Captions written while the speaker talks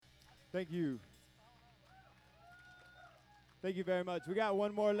Thank you. Thank you very much. We got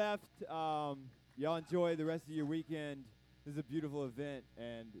one more left. Y'all enjoy the rest of your weekend. This is a beautiful event,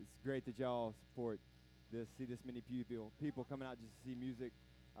 and it's great that y'all support this, see this many people coming out just to see music.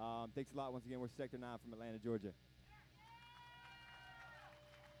 Thanks a lot once again. We're Sector 9 from Atlanta, Georgia.